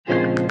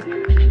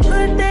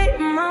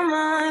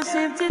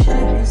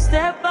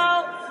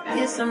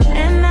get some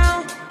air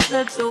now.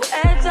 Let your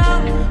edge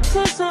out.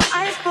 To some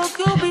iceberg,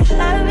 you'll be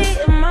heavy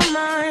in my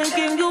mind.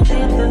 Can you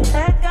get the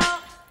heck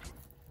out?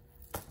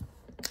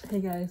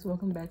 Hey guys,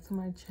 welcome back to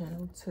my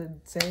channel.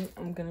 Today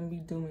I'm gonna be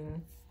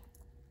doing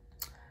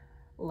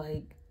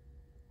like,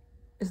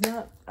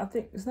 I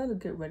think it's not a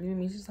get ready with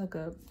me, it's just like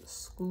a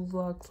school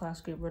vlog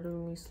slash get ready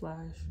with me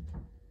slash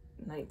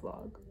night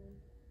vlog.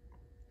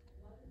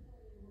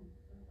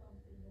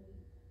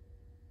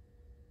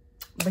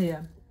 But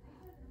yeah,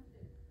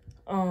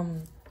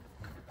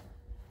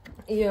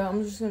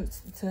 I'm just gonna,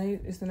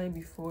 tonight is the night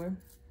before,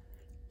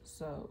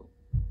 so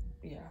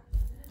yeah,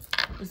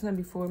 it's the night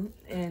before,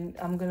 and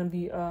I'm gonna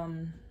be, I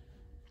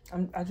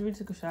just really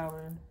took a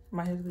shower,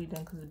 my hair's really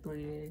done because it's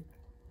braided,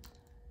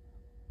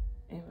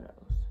 and what else?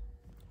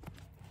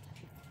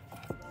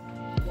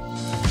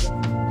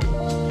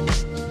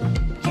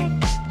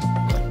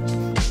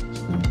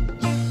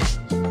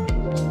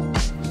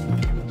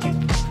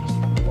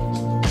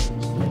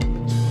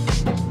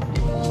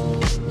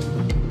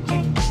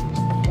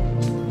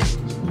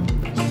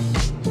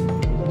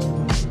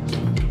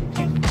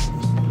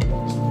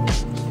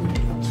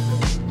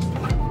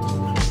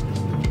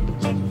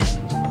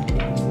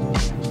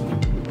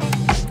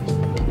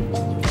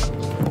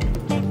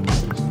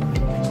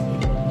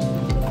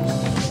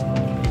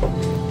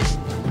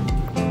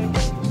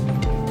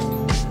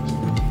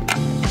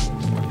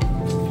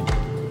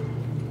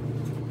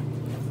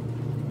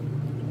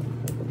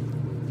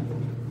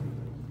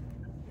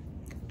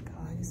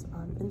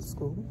 I'm in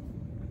school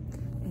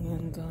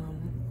and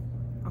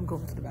I'm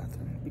going to the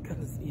bathroom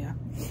because yeah,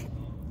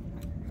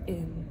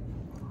 I'm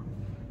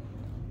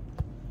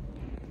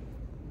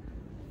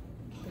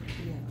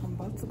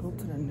about to go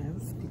to the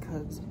nurse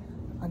because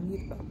I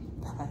need a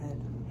pad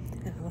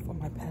and I left all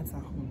my pads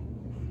at home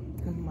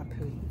and I'm on my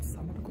period, so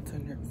I'm gonna go to the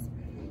nurse.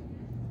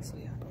 So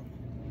yeah,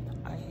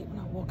 I hate when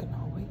I walk in the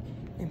hallway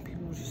and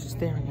people are just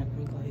staring at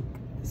me like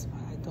this is why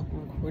I don't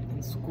record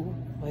in school,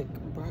 like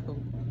bro,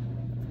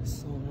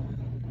 so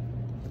annoying.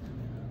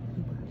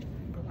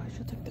 Bro, I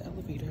should take the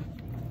elevator.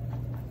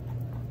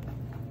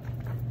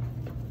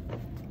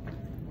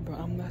 Bro,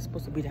 I'm not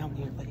supposed to be down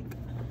here, like,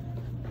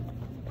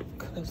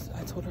 because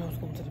I told her I was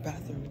going to the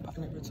bathroom, but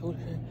I never told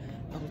her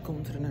I was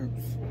going to the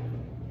nurse.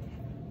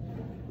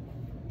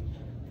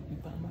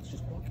 But I'm about to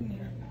just walk in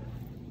there.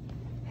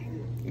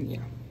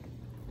 Yeah.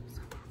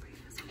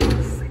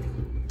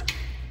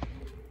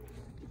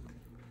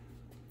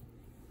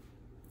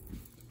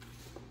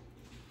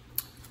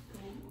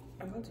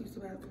 I'm about to use the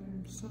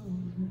bathroom, so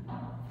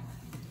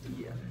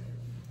yeah.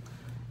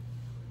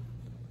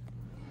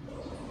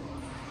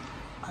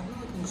 I've been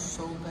looking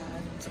so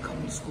bad to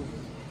come to school.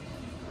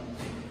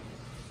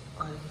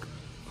 Like,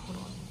 hold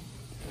on.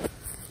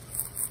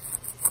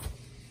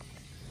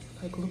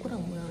 Like, look what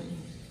I'm wearing.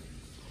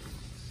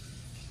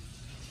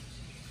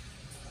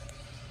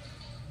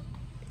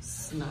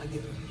 Snug.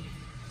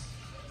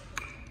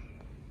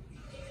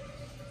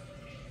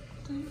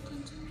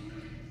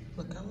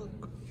 Look, I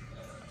look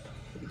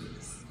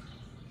hideous.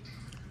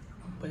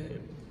 But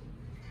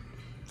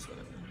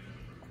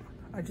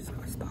I just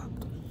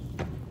stopped.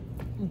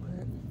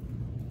 But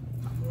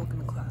I'm walking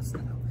to class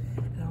now,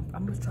 and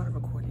I'm just trying to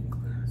record in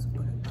class.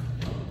 But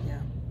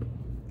yeah,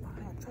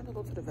 I'm trying to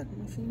go to the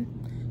vending machine,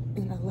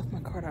 and I left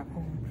my card at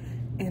home,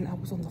 and I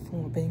was on the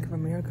phone with Bank of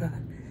America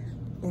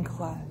in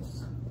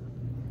class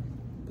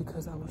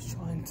because I was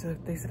trying to.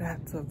 They said I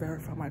had to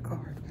verify my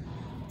card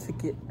to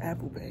get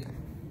Apple Pay.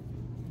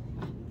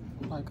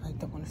 Like, I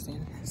don't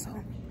understand it, so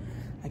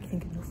I can't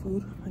get no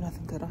food or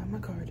nothing because I don't have my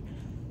card,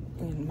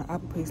 and my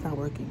Apple Pay is not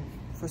working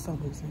for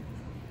some reason.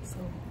 So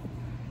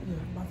yeah,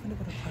 I'm gonna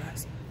go to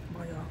class.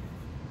 Bye, y'all.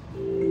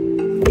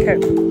 Okay.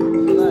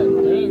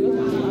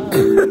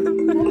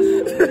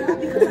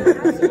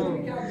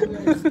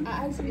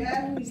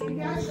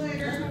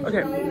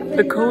 Okay,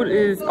 the code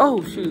is,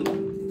 oh shoot,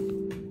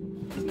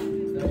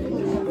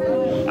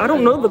 I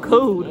don't know the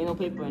code.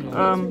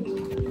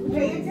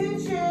 Pay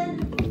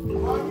attention.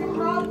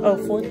 Oh,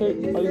 4K.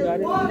 Oh, you got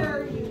it?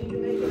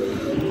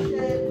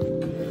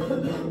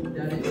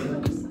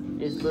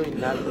 It's really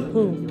not.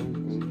 Who?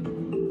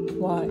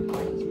 Why?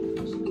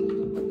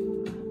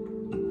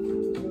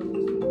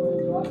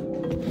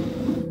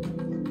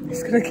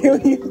 He's gonna kill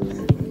you.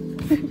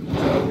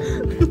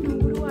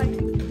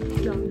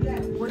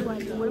 What do I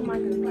do? What am I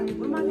gonna do?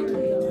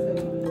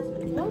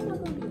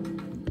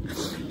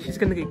 She's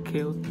gonna get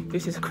killed.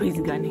 There's this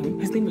crazy guy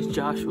named, his name is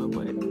Joshua,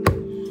 but he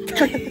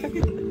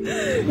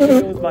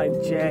goes by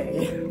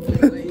Jay.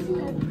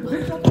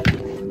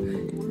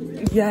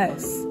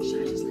 Yes.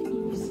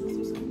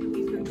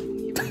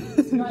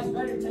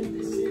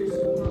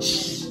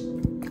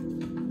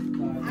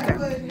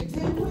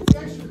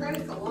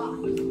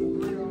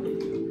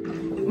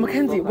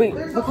 Mackenzie, wait,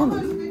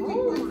 Mackenzie.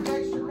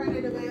 Extra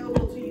credit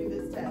available to you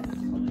this test.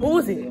 What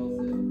was it?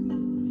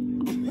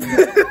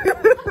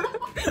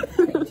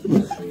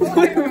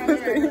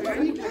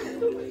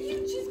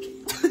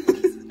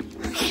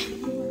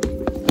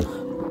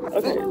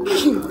 Okay.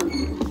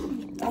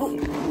 I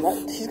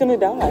don't, she's gonna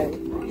die.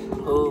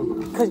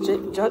 Who? Because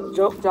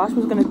Josh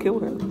was gonna kill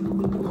her.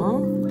 Huh?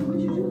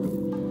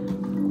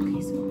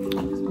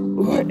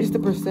 What is the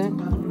percent?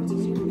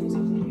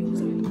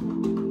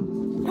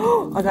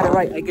 I got it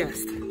right, I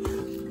guessed.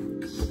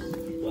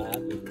 What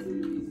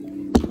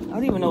happened? I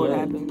don't even know what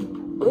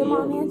happened. Where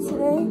mommy is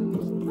today?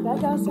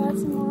 Back outside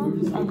tomorrow?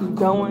 I'm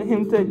done with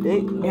him today,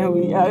 and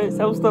we out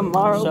ourselves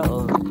tomorrow. Shut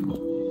up.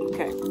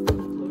 Okay.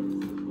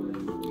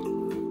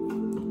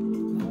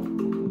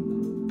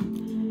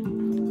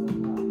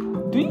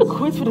 Do your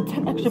quiz for the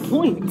 10 extra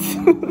points.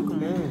 Come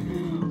on.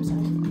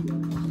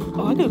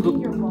 Oh, I gotta go.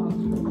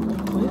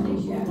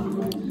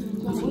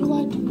 What do I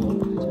do?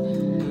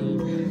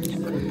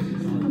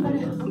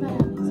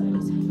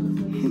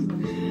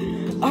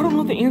 I don't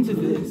know the answer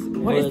to this.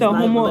 What is the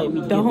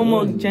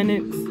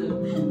homogenics?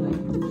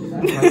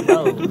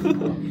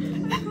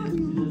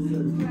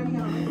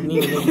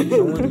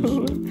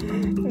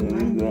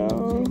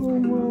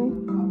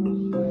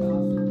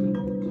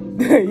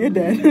 You're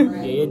dead.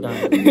 Yeah, you're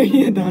done.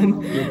 You're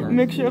done. You're done.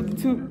 Mixture of the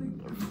two.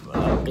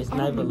 It's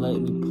not even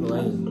letting me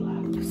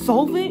play.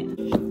 Solve it?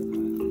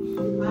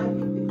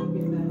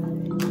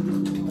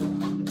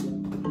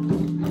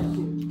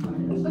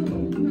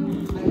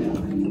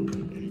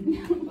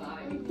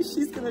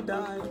 She's gonna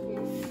die.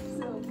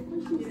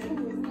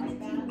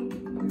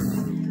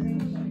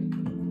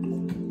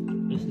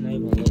 It's not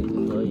even letting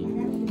me play.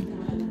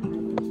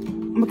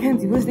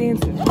 Mackenzie, what's the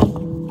answer?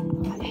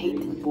 I hate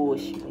this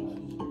bullshit.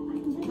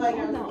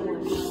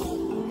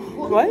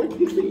 What?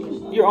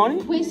 You're on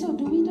it? Wait, so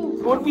do we do?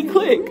 What do we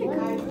click?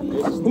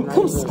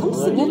 Come sit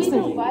Do next we to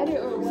me. divide it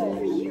or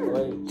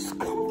what? Just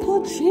come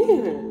pull a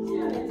chair.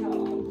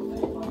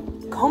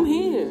 Come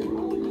here.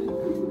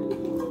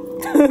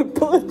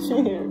 Pull a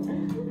chair.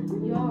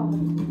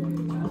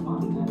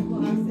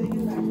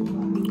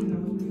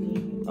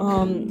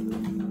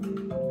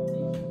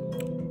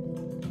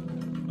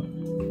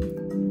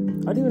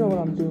 I don't even know what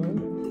I'm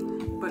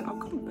doing, but I'll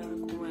come back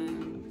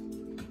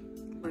when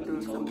we're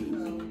doing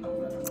something.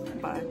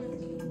 Bye.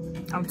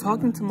 I'm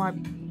talking to my,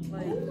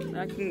 like,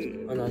 I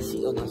can, Oh no,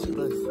 she does.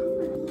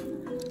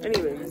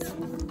 anyways.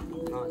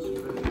 No, she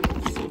does.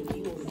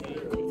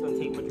 You gonna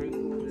take my drink?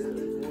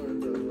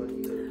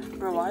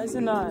 Bro, why is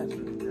it not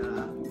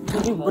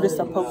giving me what it's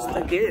supposed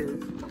to give?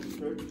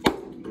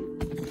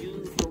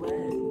 Use the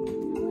red.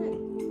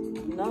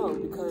 No,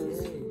 because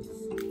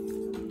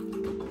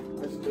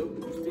You still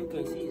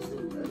can't see it.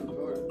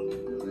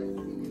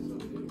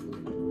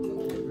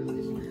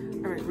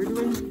 alright, we're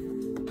doing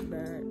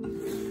that.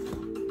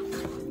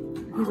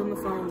 He's on the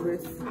phone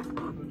with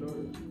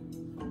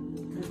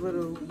his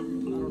little, I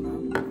don't know.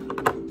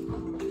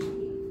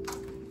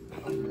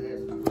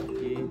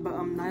 But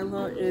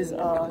Nyla is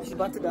she's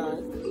about to die.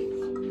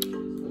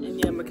 And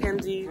yeah,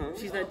 Mackenzie,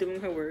 she's not doing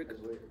her work.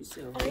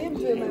 I am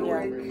doing my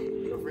work. I'm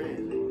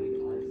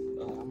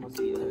gonna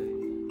see her.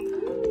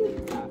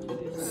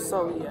 So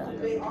yeah.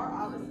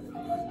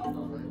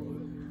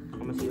 I'm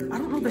gonna see her. I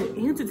don't know the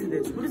answer to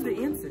this. What is the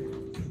answer?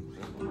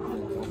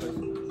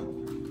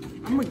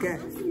 I'm gonna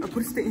guess.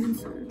 What is the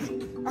answer?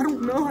 I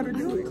don't know how to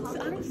do it. I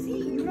don't see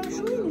it. You're not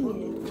showing me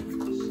it.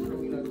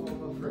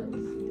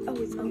 Oh,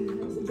 it's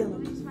yellow.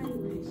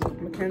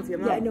 Mackenzie,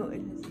 I'm Yeah, not. I know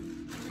it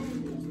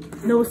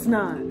is. No, it's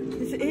not.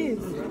 This is.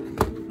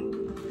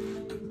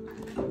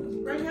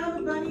 Right now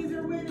the bunnies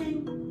are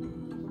winning.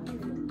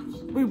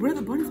 Wait, where are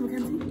the bunnies,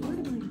 Mackenzie?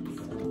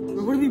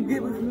 Wait, what do we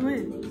get if we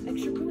win?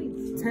 Extra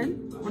points.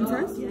 10? On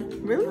test? Yeah.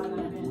 Really?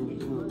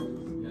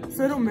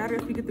 So it don't matter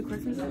if we get the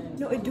questions right?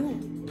 No, it do.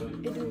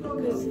 It do.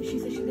 Because she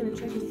said she's gonna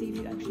check and see if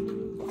you actually do.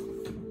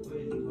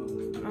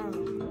 Oh.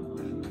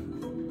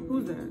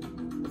 Who's that?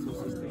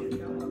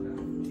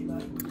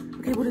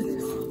 Okay, what is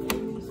this?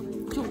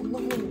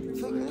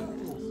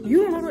 You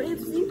don't know the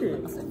answers either.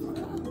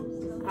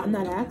 I'm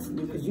not asking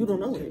you because you don't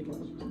know it.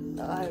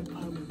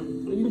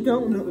 You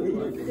don't know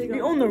it.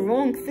 You're on the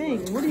wrong thing.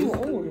 What are you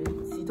on?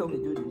 She told me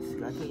to do this.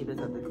 I can't get this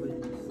out the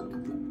quizzes.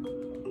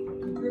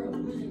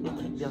 They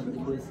kicked me out the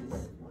quizzes.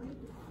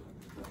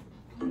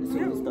 As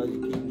soon as it started,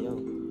 they kicked me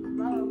out.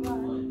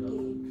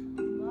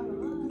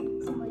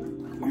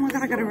 Oh my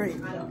god, I got it right.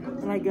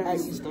 And I got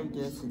Actually, it. stop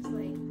guessing.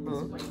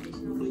 Huh?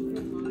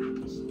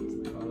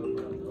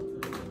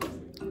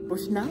 But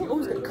now you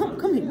always got,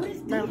 come here.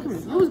 Now come here.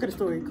 You always got a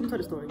story. Come tell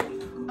the story.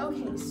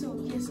 Okay, so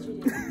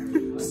yesterday,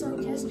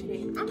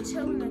 I'm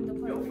chilling at the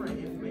park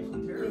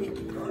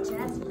with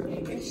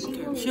Jasmine,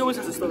 and She always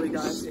has a story,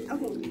 guys. okay,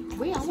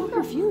 wait, I want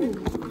perfume.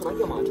 Can I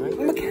get my drink?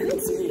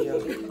 Mackenzie.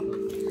 At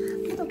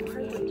the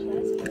park with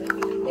Jasmine,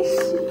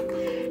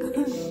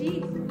 and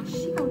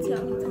she gonna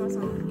tell me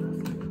something.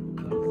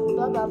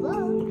 Blah blah blah.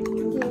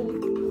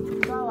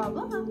 Then blah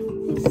blah blah.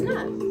 He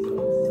snapped.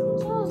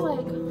 So I was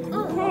like, who?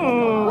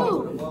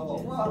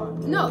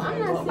 No, I'm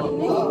not saying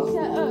nigga,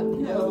 shut up.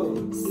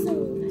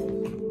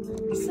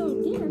 So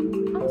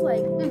then I was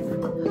like,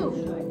 who?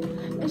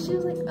 And she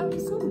was like,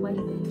 some white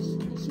bitch.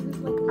 And she was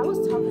like, I was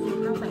talking to her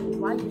and I was like,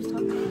 why you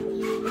talking to me?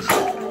 And she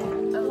was like,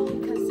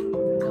 because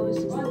I was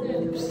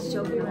just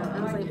joking around. I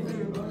was like,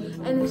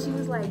 and then she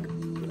was like,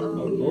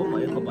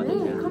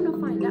 Then come to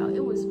find out,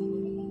 it was.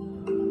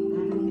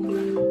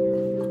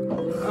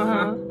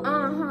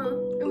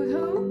 It was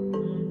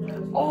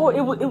who? Oh,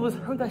 it was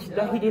her that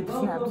he gave the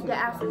snap to. The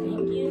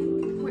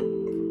African. Wait,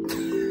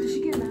 did she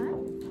get mad?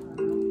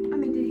 I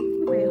mean,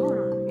 wait, hold on.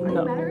 Are you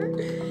mad at her?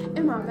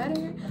 Am I mad at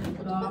her?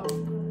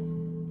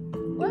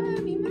 What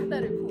have you mad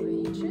at her for?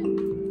 You tripping?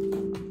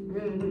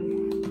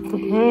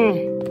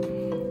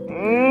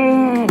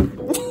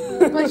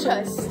 But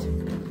trust,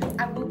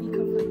 I will be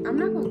confronted. I'm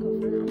not gonna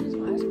confront her. I'm just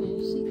gonna ask her.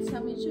 She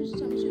tell me the truth. She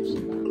tell me the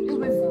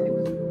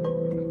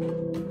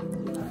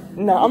truth.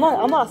 No,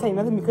 I'm not saying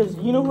nothing because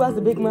you know who has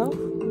the big mouth?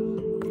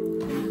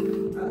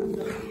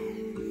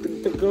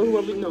 The girl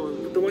who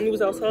the one who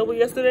was outside with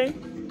yesterday.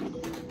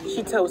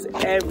 She tells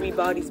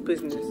everybody's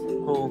business.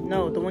 Oh.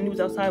 No, the one who was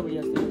outside with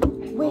yesterday.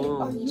 Wait,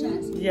 are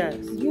you? Yes.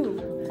 You?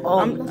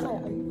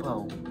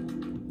 Oh.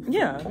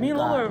 Yeah, me and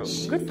Lola are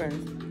good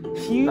friends.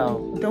 She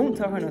don't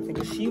tell her nothing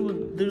because she will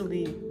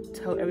literally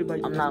tell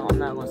everybody. I'm not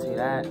gonna say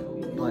that,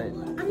 but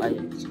like,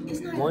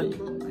 what?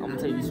 I'm gonna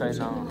tell you this right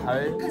now.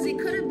 Her. Because it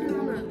could have been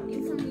on a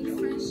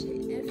friendship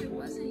if it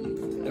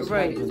wasn't you.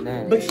 Right.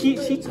 But she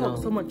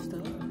talks so much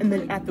stuff, and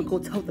then after go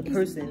tell the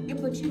person. Yeah,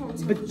 but you don't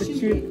tell But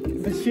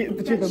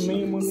you're the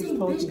main one who's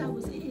talking. That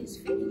was his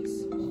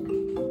face.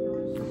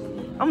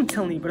 I'm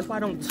telling you, but if I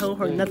don't tell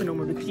her nothing no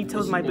more, because she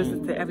tells my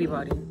business to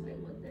everybody.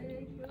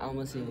 I'm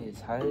gonna say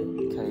it's her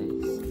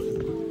because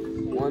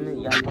one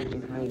minute y'all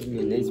fucking crazy,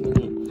 and next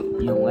minute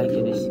you don't like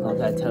it, and she gonna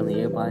start telling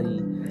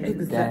everybody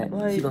that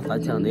she gonna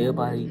start telling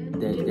everybody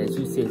that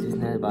you said this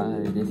and that about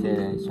her. They said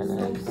that she gonna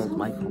have because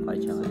my phone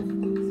fight y'all.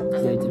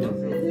 Say it to me.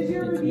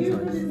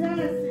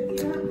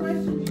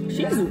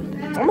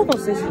 I'm not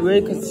gonna say she's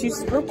weird because she's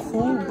still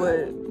cool,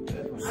 but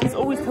she's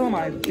always telling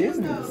my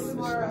business.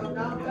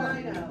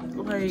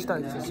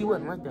 Like, she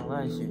wasn't like that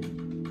last year.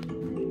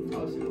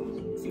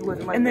 She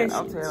wasn't like and then that.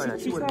 I'll tell her that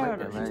she wasn't like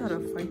that she last tried year.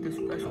 to fight this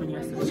freshman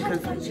yesterday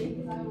because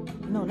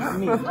no, not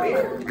me. I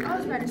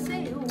was about to say,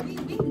 we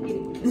can get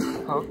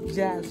it. Huh?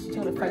 Jazz, she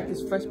tried to fight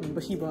this freshman,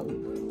 but she brought.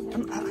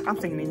 I'm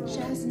thinking name.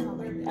 Jazz, no.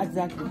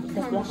 Exactly.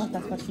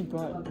 That's what she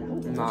brought.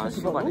 Nah,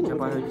 she about to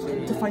jump out her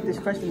chair. To fight this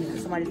freshman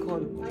because somebody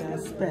called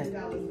Jazz spec.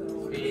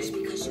 It's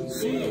because she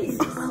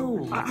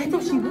Oh. I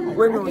thought she was.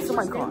 Wait, no,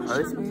 somebody called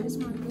her spin?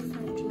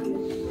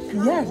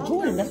 Yes,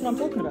 Jordan. That's what I'm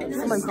talking about.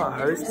 Somebody called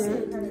her spin?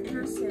 And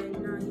I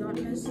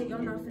said, nah,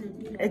 y'all not finna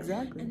do that.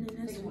 Exactly. And then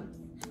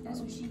that's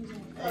what she was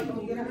like.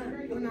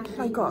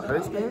 Somebody called her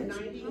spin?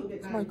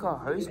 Somebody called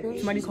her spin?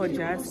 Somebody called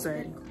Jazz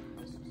spec.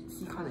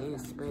 She kind of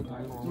is spin.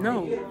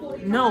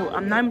 No,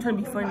 I'm not even trying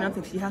to be funny.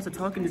 Nothing. She has to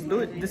talk in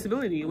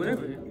disability or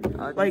whatever.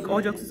 Like all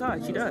jokes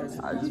aside, she does.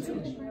 I do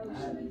too.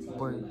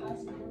 But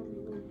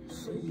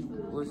she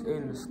was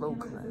in the slow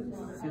class.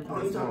 She was in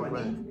the slow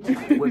class.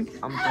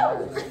 I'm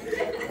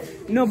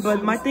bad. No,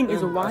 but my thing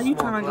is, why are you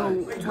trying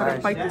to try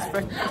to fight this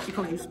friend because she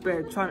calls you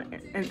spare?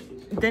 And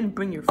then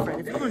bring your friend.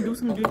 If you're gonna do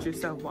something, do it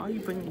yourself. Why are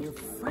you bringing your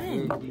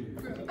friend?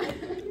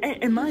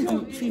 And mind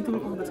you, she's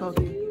doing all the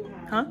talking.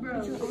 Huh?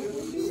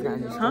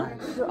 Huh?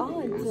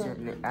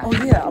 Oh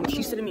yeah,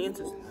 she's sending me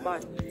into. Bye.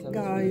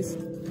 Guys,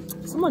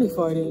 somebody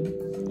farted.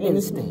 And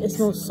it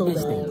smells so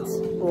bad.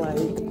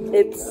 Like,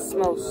 it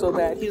smells so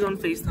bad. He's on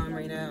FaceTime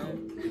right now.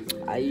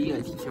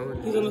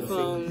 He's on the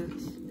phone.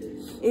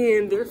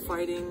 And they're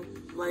fighting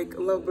like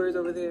lovebirds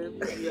over there.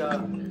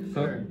 Yeah.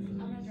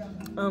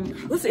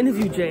 Let's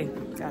interview Jay,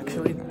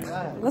 actually.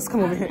 Let's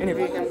come over here and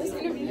interview him. Let's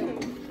interview him.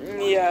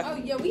 Yeah. Oh,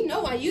 yeah, we know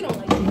why you don't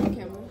like being on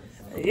camera.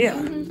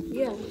 Yeah.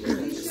 Yeah.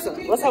 So,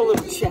 let's have a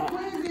little chat.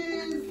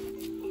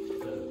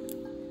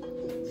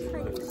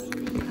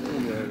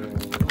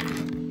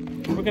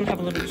 We're gonna have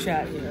a little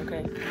chat here,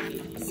 okay?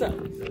 So,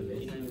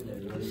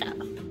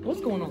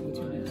 what's going on with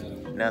you?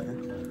 Nothing.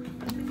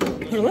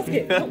 Let's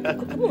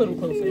come a little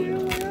closer.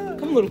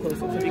 Come a little closer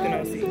so we can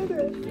all see.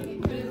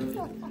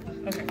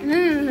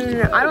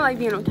 Okay. I don't like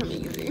being on camera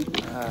either.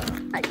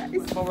 I got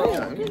this.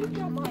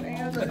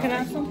 Can I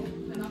have some?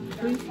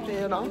 Please? Do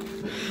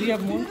you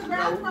have more?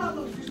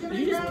 Did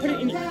you just put it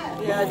in your...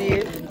 Yeah, I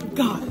did.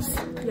 Guys.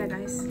 Yeah,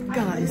 guys.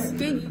 Guys.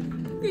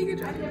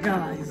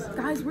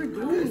 Guys, we're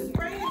good.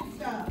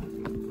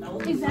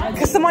 Exactly.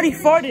 Cause somebody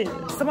farted.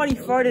 Somebody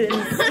farted in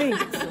the sink.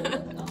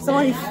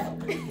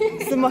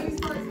 Somebody.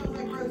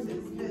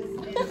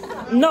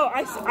 No,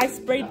 I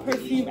sprayed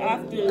perfume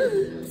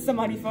after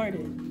somebody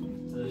farted.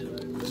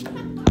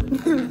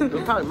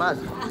 They're probably mine.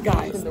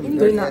 Guys,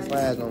 they're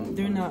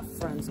not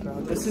friends,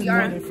 bro. This is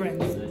more than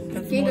friends.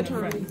 That's more than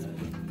friends.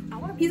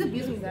 He's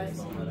abusing me,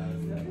 guys.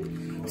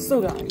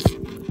 So guys,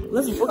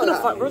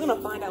 we're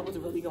gonna find out what's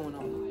really going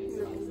on.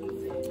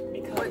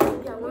 Because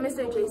Yeah, what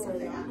Mr. J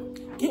said.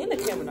 get in the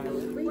camera now.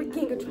 We're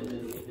king of trouble.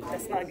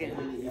 That's not good.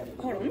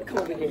 Hold on, let me come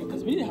over here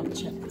because we need to have a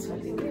chat.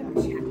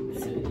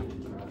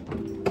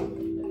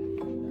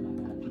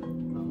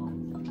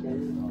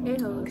 Hey,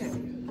 hoes.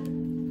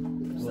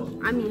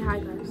 I mean, hi,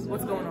 guys.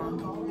 What's going on?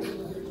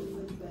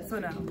 So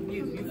now,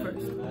 you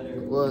first.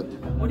 What?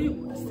 What do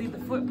you see the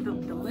foot, the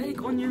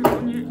leg on your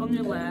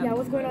lap? Yeah,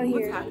 what's going on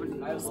here? What's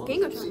happening?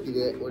 Skiing or She something?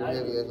 did that with a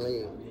heavy ass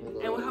leg.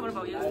 And what happened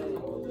about yesterday?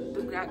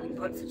 The grabbing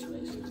butt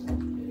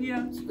situation.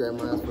 Yeah. She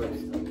grabbed my ass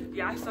first.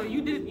 Yeah, I saw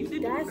you did. You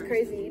did. That's first.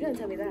 crazy. You didn't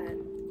tell me that.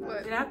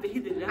 What? And after he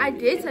did it. I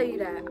did tell you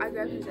that. I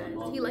grabbed his ass.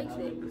 He likes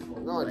it.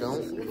 No, I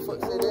don't. Who the fuck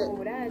said that?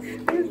 Oh, that's Who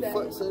who's the that?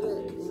 fuck said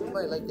that?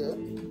 Nobody like that.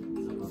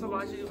 So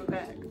why should you go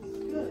back?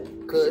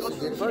 Cause she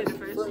did it She did it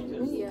first. first.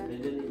 Yeah.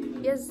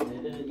 Yes.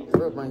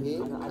 Rub my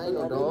head. I ain't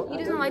no dog. He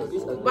doesn't like.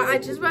 But I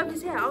just rubbed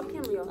his hair. I'll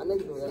camera I y'all. know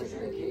you know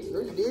that. No,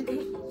 you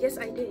did. Yes,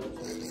 I did.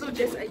 So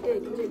Yes, I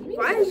did.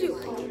 Why did you?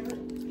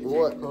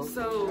 What?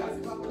 So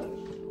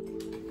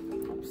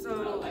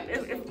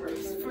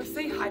if for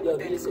say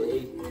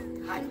hypothetically,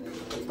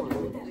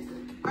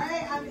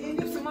 Alright, I'm ending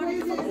the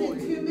quizzes in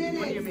 2 minutes.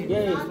 what do you mean?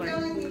 Yeah. Not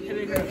done.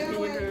 Hitting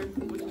her,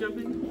 was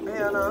jumping?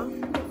 Hell no.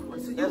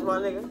 That's my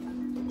nigga.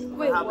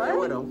 Wait, Hop in what?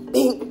 with him.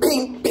 Ping,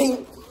 ping,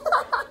 ping.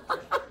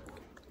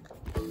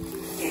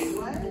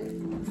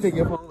 Take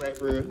your phone back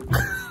for real.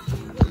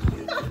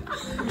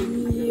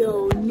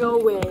 Yo, no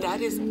way.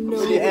 That is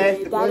No She way.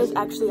 asked the That is question.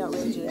 actually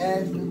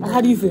outrageous. How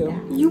do you feel?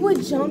 You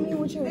would jump me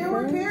with your There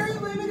were friend? very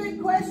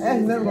limited questions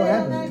That's never today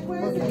gonna on that happen.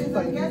 quiz. Fuck you, I'm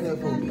fuck you, guessing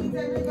fuck that you. means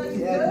everybody's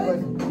She asked the good.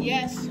 question.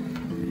 Yes.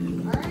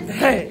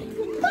 Hey,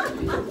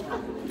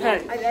 hey,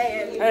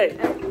 hey,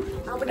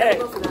 I would hey. never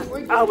go for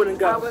that. I wouldn't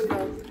go. I would go.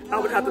 I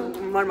would have to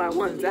run my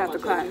ones after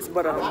class,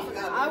 but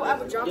I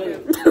would jump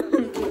him.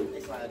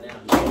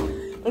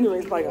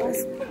 anyways, bye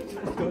guys.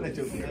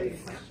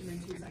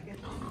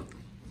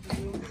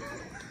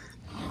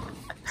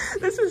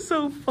 This is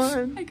so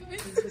fun. Hi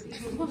guys.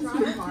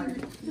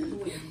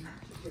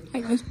 Hi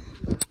guys.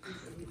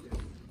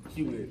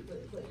 She weird.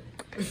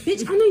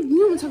 Bitch, I know you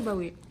don't want to talk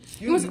about it.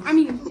 You want, I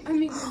mean,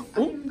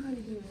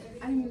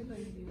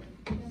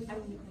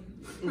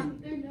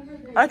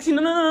 Actually,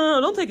 no,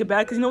 don't take it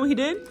back, because you know what he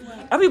did?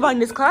 Everybody in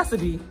this class is a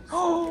B.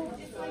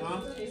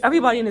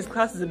 Everybody in this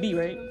class is a B,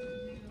 right?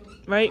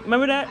 Right?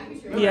 Remember that?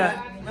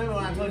 Yeah. Remember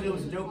when I told you it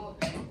was a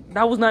joke?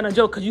 That was not a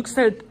joke, because you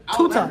said it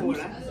 2 times. It was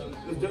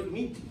a joke to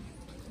me.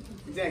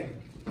 Exactly.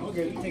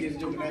 Okay, you take it as a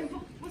joke tonight.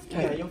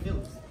 Yeah, your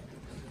feelings.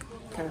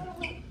 Okay.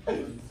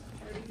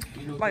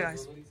 Bye,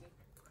 guys.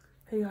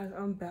 Hey, guys,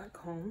 I'm back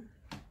home.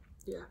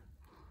 Yeah.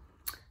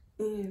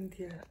 And,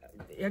 yeah,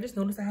 I just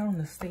noticed I had on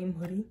the same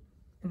hoodie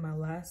in my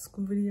last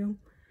school video.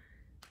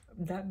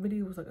 That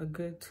video was like a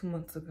good 2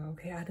 months ago,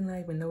 okay? I did not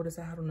even notice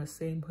I had on the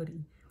same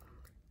hoodie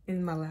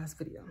in my last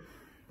video.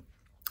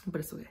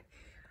 But it's okay.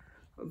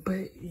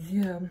 But,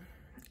 yeah,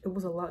 it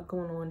was a lot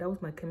going on. That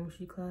was my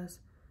chemistry class.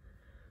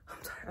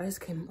 I'm sorry, I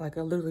just came, like,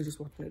 I literally just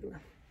walked in the door.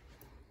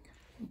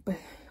 But,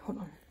 hold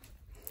on.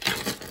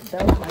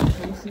 That was my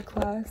chemistry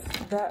class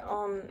that,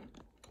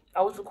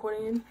 I was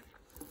recording in.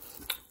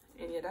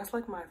 And, yeah, that's,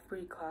 like, my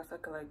free class. I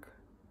could, like,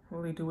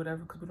 really do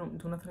whatever because we don't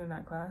do nothing in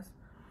that class.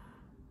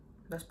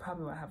 That's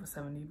probably why I have a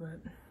 70,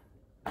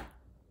 but,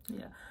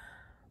 yeah.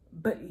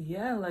 But,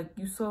 yeah, like,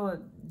 you saw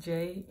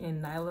Jay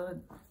and Nyla.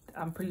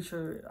 I'm pretty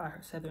sure I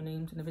said their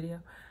names in the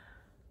video.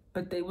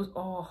 But they was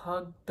all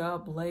hugged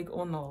up, leg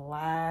on the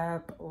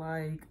lap,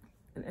 like,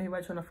 and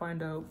everybody trying to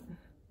find out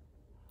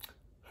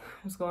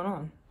what's going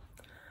on.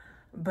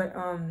 But,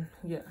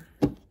 yeah.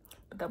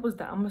 But that was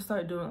that. I'm gonna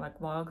start doing, like,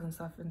 vlogs and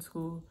stuff in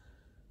school.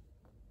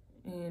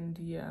 And,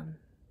 yeah.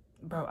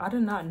 Bro, I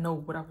did not know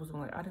what I was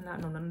doing. Like, I did not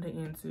know none of the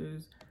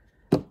answers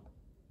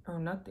or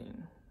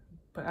nothing.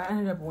 But I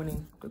ended up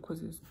winning the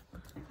quizzes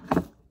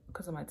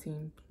because of my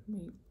team.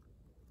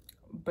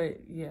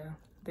 But, yeah.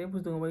 They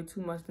was doing way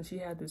too much, and she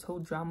had this whole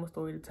drama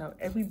story to tell.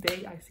 Every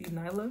day I see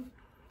Nyla,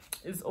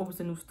 it's always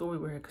a new story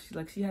with her,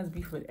 because she has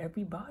beef with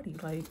everybody.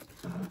 Like,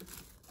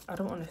 I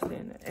don't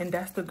understand that. And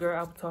that's the girl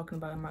I was talking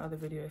about in my other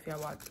video, if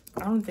y'all watch.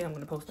 I don't think I'm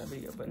going to post that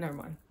video, but never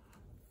mind.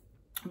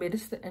 But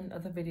this is the end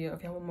of the video.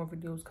 If y'all want more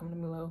videos, comment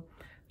below.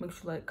 Make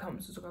sure to like,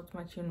 comment, subscribe to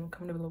my channel,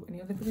 comment below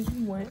any other videos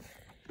you want.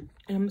 And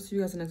I'm going to see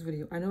you guys in the next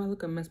video. I know I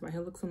look a mess. My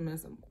hair looks a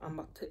mess. I'm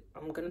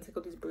going to take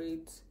out these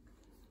braids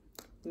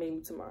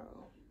maybe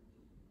tomorrow.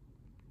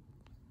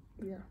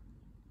 Yeah,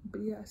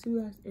 but yeah, see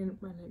you guys in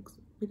my next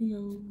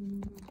video.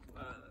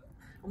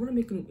 I want to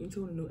make a new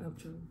intro and a new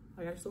outro.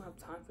 Like, I just don't have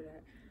time for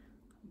that,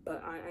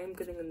 but I am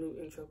getting a new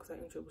intro because that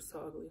intro was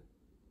so ugly.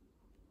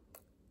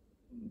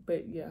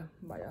 But yeah,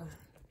 bye y'all.